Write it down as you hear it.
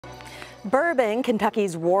Bourbon,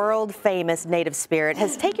 Kentucky's world-famous native spirit,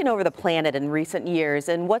 has taken over the planet in recent years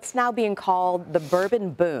in what's now being called the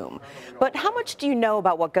bourbon boom. But how much do you know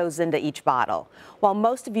about what goes into each bottle? While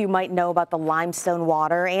most of you might know about the limestone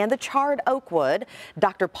water and the charred oak wood,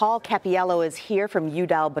 Dr. Paul Cappiello is here from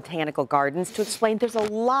UDL Botanical Gardens to explain there's a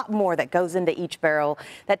lot more that goes into each barrel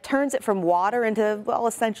that turns it from water into, well,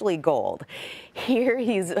 essentially gold. Here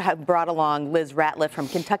he's brought along Liz Ratliff from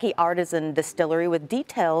Kentucky Artisan Distillery with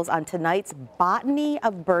details on tonight's Botany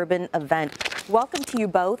of Bourbon event. Welcome to you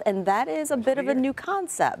both, and that is a bit of a new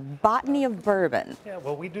concept, Botany of Bourbon. Yeah,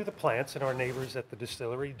 well, we do the plants, and our neighbors at the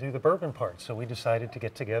distillery do the bourbon part. So we decided to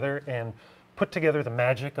get together and put together the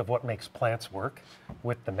magic of what makes plants work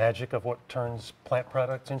with the magic of what turns plant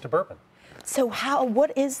products into bourbon. So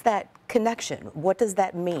what is that connection? What does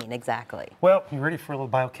that mean exactly? Well, you ready for a little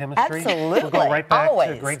biochemistry? Absolutely. We'll go right back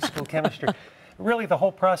Always. to grade school chemistry. Really, the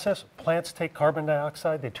whole process, plants take carbon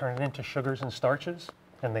dioxide, they turn it into sugars and starches,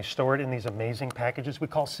 and they store it in these amazing packages we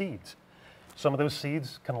call seeds. Some of those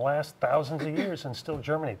seeds can last thousands of years and still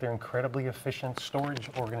germinate. They're incredibly efficient storage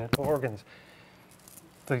organs.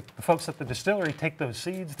 The folks at the distillery take those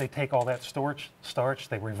seeds, they take all that starch,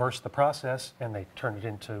 they reverse the process, and they turn it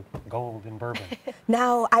into gold in bourbon.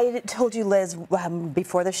 Now, I told you, Liz,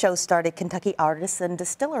 before the show started, Kentucky Artisan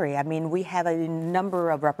Distillery. I mean, we have a number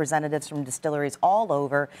of representatives from distilleries all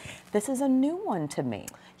over. This is a new one to me.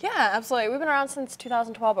 Yeah, absolutely. We've been around since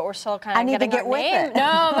 2012, but we're still kind of getting our with name. it.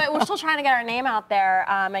 No, but we're still trying to get our name out there.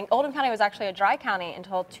 And Oldham County was actually a dry county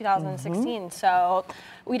until 2016, so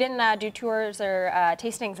we didn't do tours or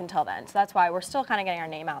tastings until then. So that's why we're still kind of getting our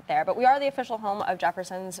name out there. But we are the official home of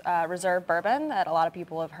Jefferson's Reserve Bourbon that a lot of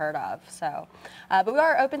people have heard of. So, but we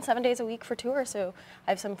are open 7 days a week for tours. So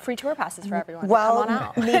I have some free tour passes for everyone. Well, come on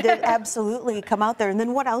out. need to absolutely come out there. And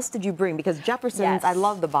then what else did you bring? Because Jefferson's, Yes. I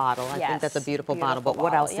love the bottle. I Yes. think that's a beautiful bottle. But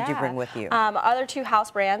what else did you bring with you? Other two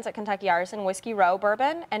house brands at Kentucky Artisan, Whiskey Row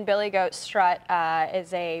Bourbon and Billy Goat Strut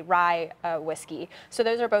is a rye whiskey. So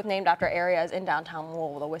those are both named after areas in downtown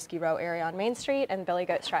Louisville, the Whiskey Row area on Main Street and Billy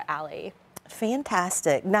Goat Strut Alley.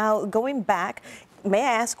 Fantastic. Now, going back, may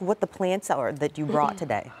I ask what the plants are that you brought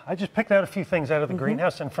today? I just picked out a few things out of the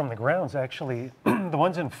greenhouse and from the grounds, actually. The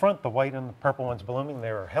ones in front, the white and the purple ones blooming,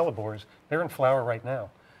 they're hellebores. They're in flower right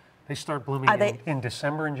now. They start blooming in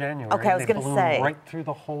December and January. Okay, I was going to to say. right through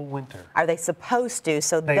the whole winter. Are they supposed to?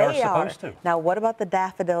 So They are supposed to. Now, what about the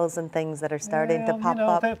daffodils and things that are starting to pop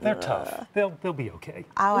up? They're tough. They'll be okay.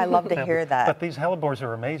 Oh, I love to hear that. But these hellebores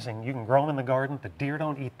are amazing. You can grow them in the garden. The deer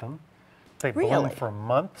don't eat them. They bloom for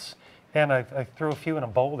months. And I threw a few in a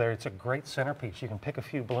bowl there. It's a great centerpiece. You can pick a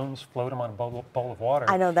few blooms, float them on a bowl of water.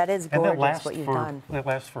 I know, that is gorgeous what you've done. done. They'll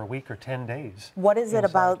last for a week or 10 days. What is it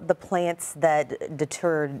about the plants that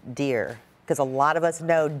deter deer? Because a lot of us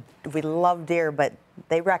know we love deer, but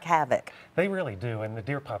they wreak havoc. They really do, and the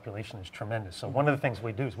deer population is tremendous. So one of the things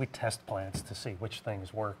we do is we test plants to see which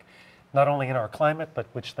things work, not only in our climate, but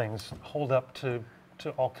which things hold up to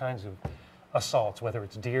all kinds of assaults, whether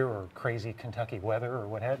it's deer or crazy Kentucky weather or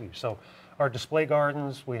what have you. So our display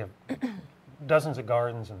gardens, we have dozens of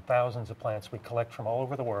gardens and thousands of plants we collect from all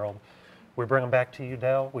over the world. We bring them back to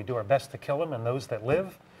UDL. We do our best to kill them, and those that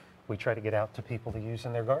live, we try to get out to people to use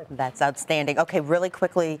in their garden. That's outstanding. Okay, really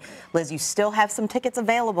quickly, Liz, you still have some tickets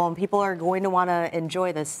available, and people are going to want to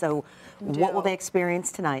enjoy this. So what will they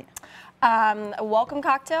experience tonight? A welcome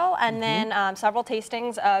cocktail, and then several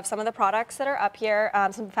tastings of some of the products that are up here.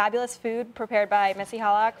 Some fabulous food prepared by Missy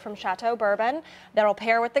Hallock from Chateau Bourbon that'll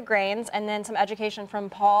pair with the grains, and then some education from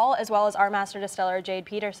Paul, as well as our master distiller, Jade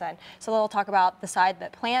Peterson. So they'll talk about the side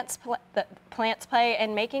that plants play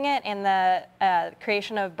in making it, and the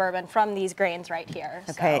creation of bourbon from these grains right here.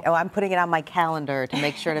 Okay, So. I'm putting it on my calendar to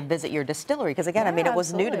make sure to visit your distillery, because again, I mean, it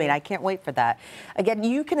was new to me, and I can't wait for that. Again,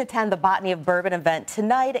 you can attend the Botany of Bourbon event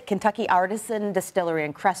tonight at Kentucky Artisan Distillery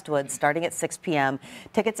in Crestwood, starting at 6 p.m.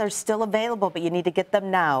 Tickets are still available, but you need to get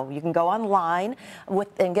them now. You can go online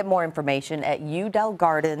and get more information at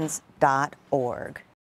udelgardens.org.